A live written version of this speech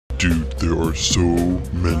Dude, there are so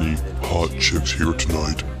many hot chicks here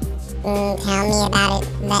tonight. Tell me about it.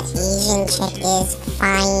 That Asian chick is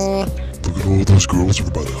fine. Look at all those girls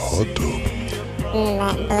over by the hot tub.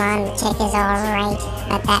 That blonde chick is alright,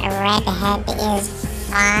 but that redhead is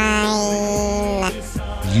fine.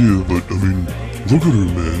 Yeah, but I mean, look at her,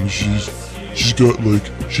 man. She's got like,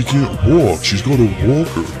 she can't walk. She's got a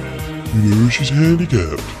walker. You know, she's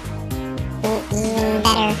handicapped. Even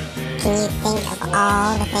better, can you think of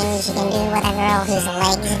all the things you can do with a girl whose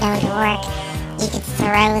legs don't work? You could throw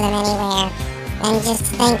them anywhere. And just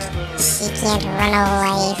think, she can't run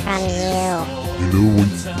away from you. You know,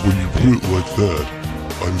 when you put it like that,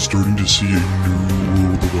 I'm starting to see a new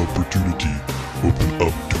world of opportunity open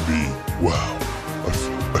up to me. Wow,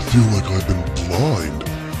 I feel like I've been blind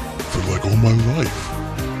for like all my life.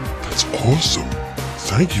 That's awesome.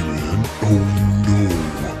 Thank you, man. Oh no.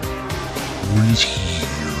 Who is here?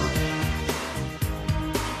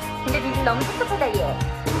 너무 섭섭하다 얘.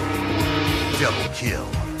 Double kill.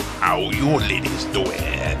 How your ladies doing?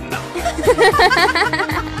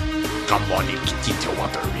 Come on, you get into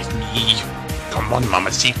water with me. Come on,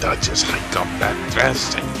 mamacita, just hike up that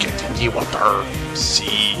dress and get in the water.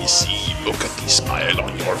 See, look at the smile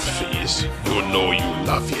on your face. You know you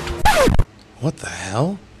love it. What the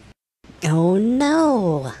hell? Oh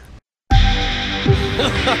no!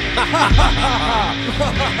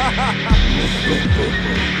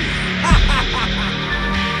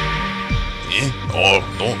 Oh,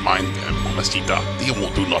 don't mind them, mamacita. They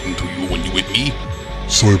won't do nothing to you when you with me.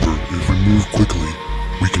 Cyber, if we move quickly,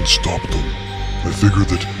 we can stop them. I figure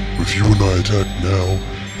that if you and I attack now,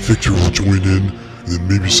 Victor will join in, and then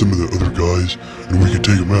maybe some of the other guys, and we can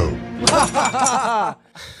take them out.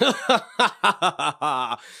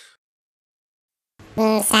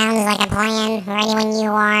 Sounds like a plan. Ready when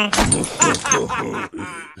you are.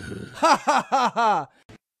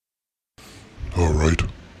 Alright,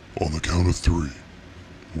 on the count of 3.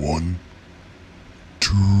 1,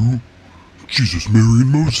 2, Jesus, Mary,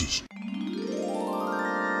 and Moses.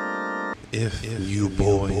 If you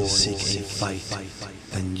boys seek a fight,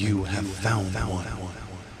 then you have found one.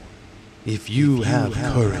 If you have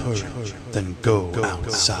courage, then go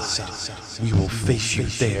outside. We will face you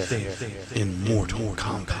there in mortal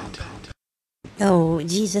combat. Oh,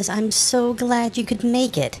 Jesus, I'm so glad you could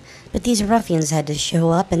make it. But these ruffians had to show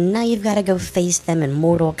up, and now you've got to go face them in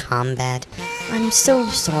mortal combat. I'm so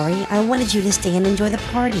sorry. I wanted you to stay and enjoy the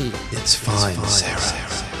party. It's fine, Sarah.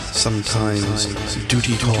 Sometimes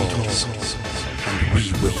duty calls, and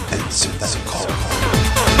we will answer that call.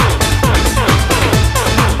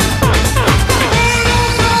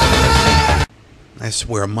 I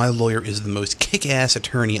swear, my lawyer is the most kick-ass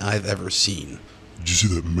attorney I've ever seen. Did you see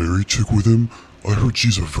that Mary chick with him? I heard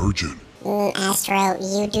she's a virgin. Astro,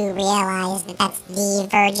 you do realize that that's the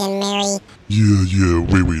Virgin Mary? Yeah,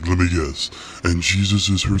 wait, let me guess. And Jesus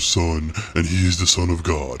is her son, and he is the Son of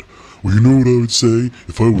God. Well, you know what I would say?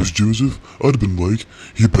 If I was Joseph, I'd have been like,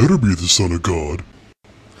 he better be the Son of God.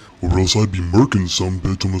 Or else I'd be murking some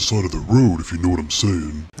bitch on the side of the road, if you know what I'm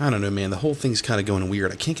saying. I don't know, man. The whole thing's kind of going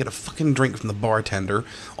weird. I can't get a fucking drink from the bartender.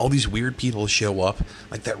 All these weird people show up,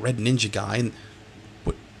 like that red ninja guy, and...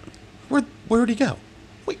 Where'd he go?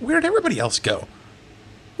 Wait, where did everybody else go?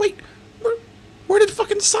 Wait, where did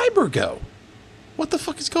fucking Cyber go? What the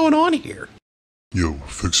fuck is going on here? Yo,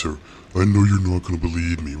 Fixer, I know you're not gonna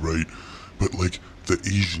believe me, right? But like, the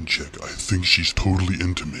Asian chick, I think she's totally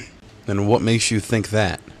into me. And what makes you think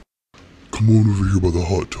that? Come on over here by the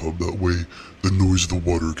hot tub, that way the noise of the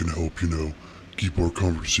water can help, you know, keep our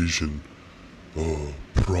conversation,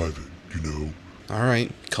 private, you know?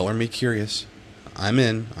 Alright, color me curious. I'm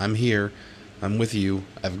in, I'm here, I'm with you,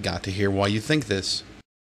 I've got to hear why you think this.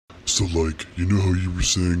 So like, you know how you were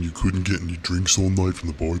saying you couldn't get any drinks all night from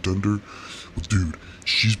the bartender? Well dude,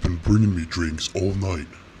 she's been bringing me drinks all night,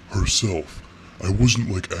 herself. I wasn't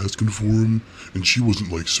like asking for them, and she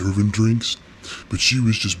wasn't like serving drinks, but she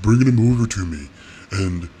was just bringing them over to me,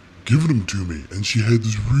 and giving them to me, and she had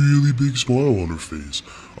this really big smile on her face.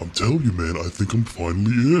 I'm telling you man, I think I'm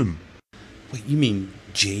finally in. Wait, you mean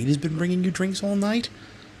Jade has been bringing you drinks all night?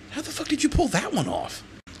 How the fuck did you pull that one off?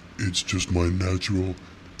 It's just my natural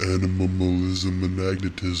animalism and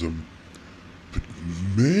magnetism. But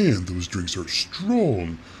man, those drinks are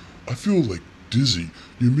strong. I feel like dizzy.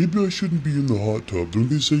 You know, maybe I shouldn't be in the hot tub. Don't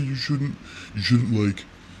they say you shouldn't like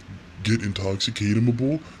get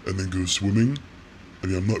intoxicateable and then go swimming? I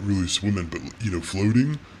mean, I'm not really swimming, but you know,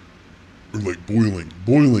 floating? Or like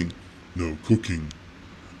boiling. No, cooking.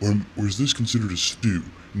 Or is this considered a stew?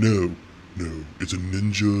 No, it's a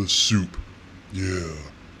ninja soup. Yeah,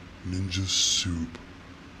 ninja soup.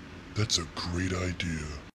 That's a great idea.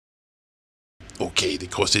 okay, the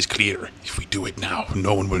coast is clear. If we do it now,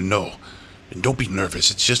 no one will know. And don't be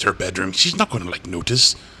nervous, it's just her bedroom. She's not gonna, like,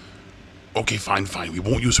 notice. Okay, fine, we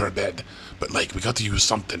won't use her bed. But, like, we got to use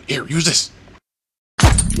something. Here, use this!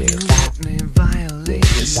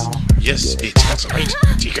 Yes, that's right.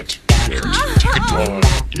 Take it. Here, take it. Oh,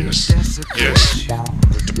 yes.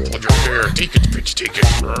 Pull your hair. Take it, bitch, take it.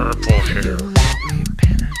 Pull hair.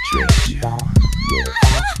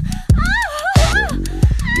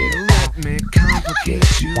 Let me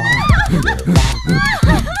complicate you.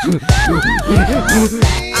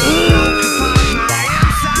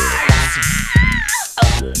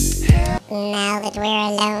 Now that we're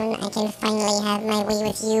alone, I can finally have my way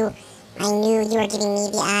with you. I knew you were giving me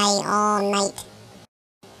the eye all night.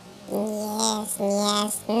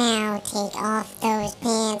 Yes, now take off those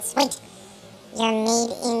pants. Wait, you're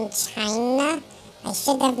made in China? I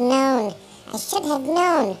should have known.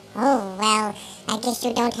 Oh, well, I guess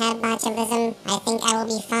you don't have botulism. I think I will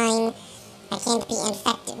be fine. I can't be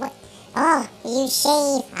infected. What? Oh, you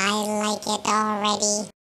shave. I like it already.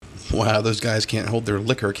 Wow, those guys can't hold their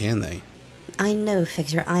liquor, can they? I know,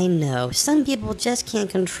 Fixer, I know. Some people just can't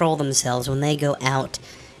control themselves when they go out.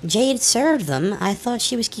 Jade served them. I thought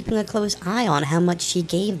she was keeping a close eye on how much she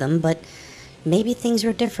gave them, but maybe things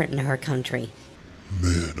were different in her country.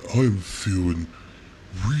 Man, I'm feeling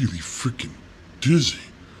really freaking dizzy.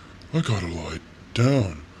 I gotta lie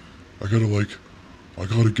down. I gotta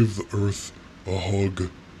give the earth a hug.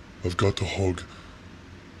 I've got to hug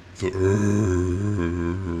the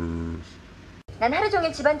earth. 난 하루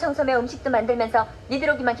종일 집안 청소며 음식도 만들면서 니들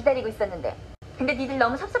오기만 기다리고 있었는데. 근데 니들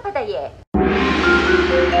너무 섭섭하다 얘.